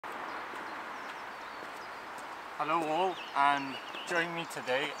Hello all, and join me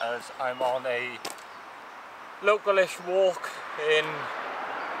today as I'm on a localish walk in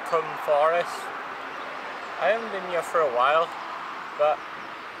Cwm Forest. I haven't been here for a while, but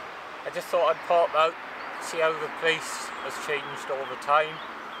I just thought I'd pop out, see how the place has changed all the time,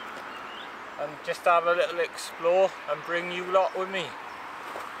 and just have a little explore and bring you lot with me.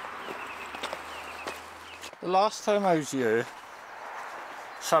 The last time I was here,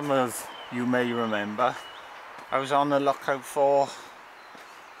 some of you may remember, I was on the lookout for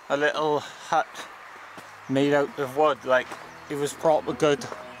a little hut made out of wood. Like, it was proper good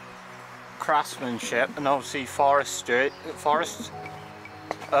craftsmanship, and obviously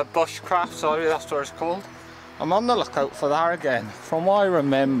bushcraft, sorry, that's what it's called. I'm on the lookout for that again. From what I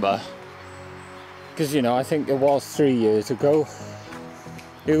remember, because you know, I think it was 3 years ago,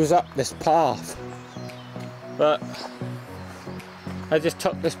 it was up this path, but I just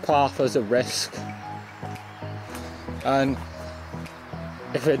took this path as a risk. And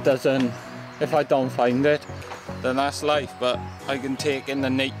if I don't find it, then that's life, but I can take in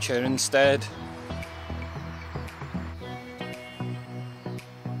the nature instead.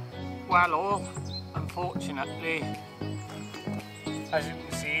 Well, all, unfortunately, as you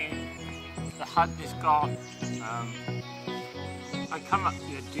can see, the hut is gone. I come up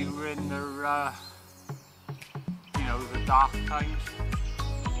here during the, the dark times,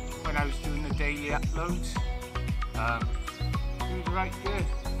 when I was doing the daily uploads. It was right good.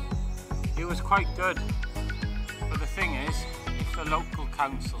 It was quite good. But the thing is, if the local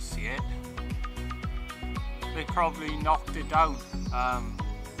council see it, they probably knocked it down.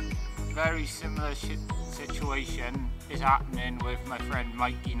 Very similar situation is happening with my friend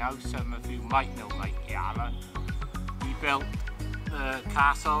Mikey now. Some of you might know Mikey Allen. He built the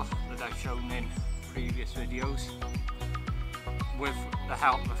castle that I've shown in previous videos with the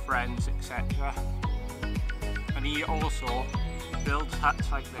help of friends, etc. And he also builds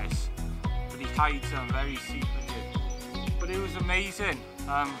huts like this, but he hides them very secretive. But it was amazing.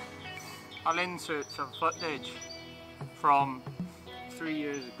 I'll insert some footage from 3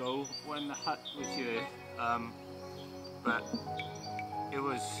 years ago when the hut was here, but it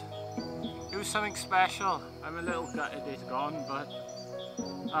was something special. I'm a little gutted it's gone, but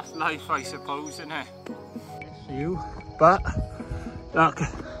that's life, I suppose, isn't it? You, but look,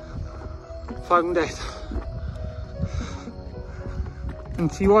 found it.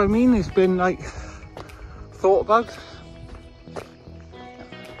 And see what I mean? It's been like thought about.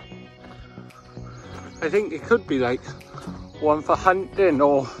 I think it could be like one for hunting,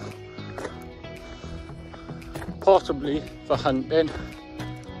 or possibly for hunting.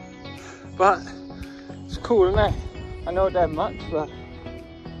 But it's cool, isn't it? I know it that much, but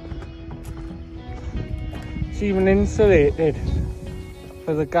it's even insulated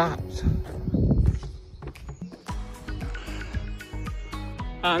for the gaps.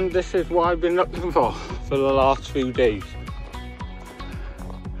 And this is what I've been looking for the last few days.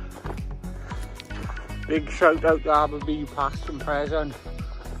 Big shout out to aberbeeg past and present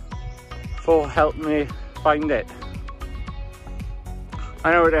for helping me find it.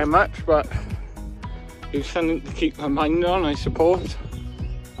 I know it ain't much, but it's something to keep my mind on, I suppose.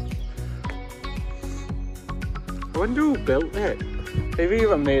 I wonder who built it. They've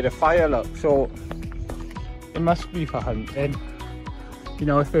even made a fire, look, so it must be for hunting. You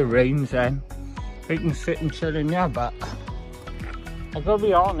know, if it rains, then we can sit and chill in here, but I've got to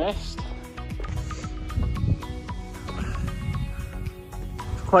be honest,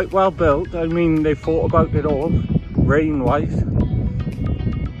 it's quite well built. I mean, they thought about it all, rain-wise.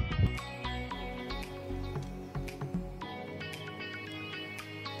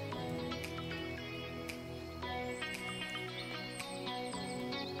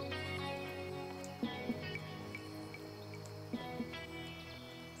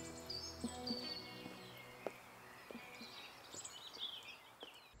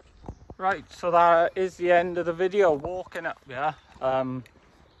 Right, so that is the end of the video. Walking up here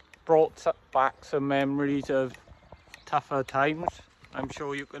brought back some memories of tougher times. I'm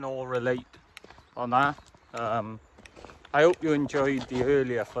sure you can all relate on that. I hope you enjoyed the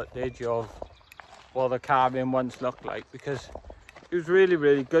earlier footage of what the cabin once looked like, because it was really,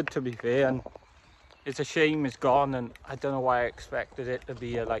 really good, to be fair, and it's a shame it's gone. And I don't know why I expected it to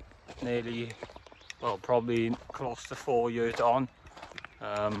be like nearly, well, probably close to 4 years on.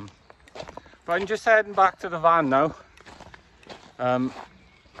 But I'm just heading back to the van now.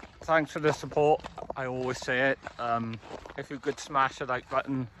 Thanks for the support, I always say it. If you could smash the like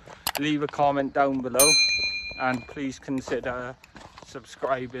button, leave a comment down below, and please consider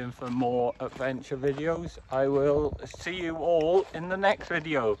subscribing for more adventure videos. I will see you all in the next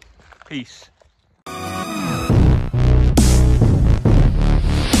video. Peace.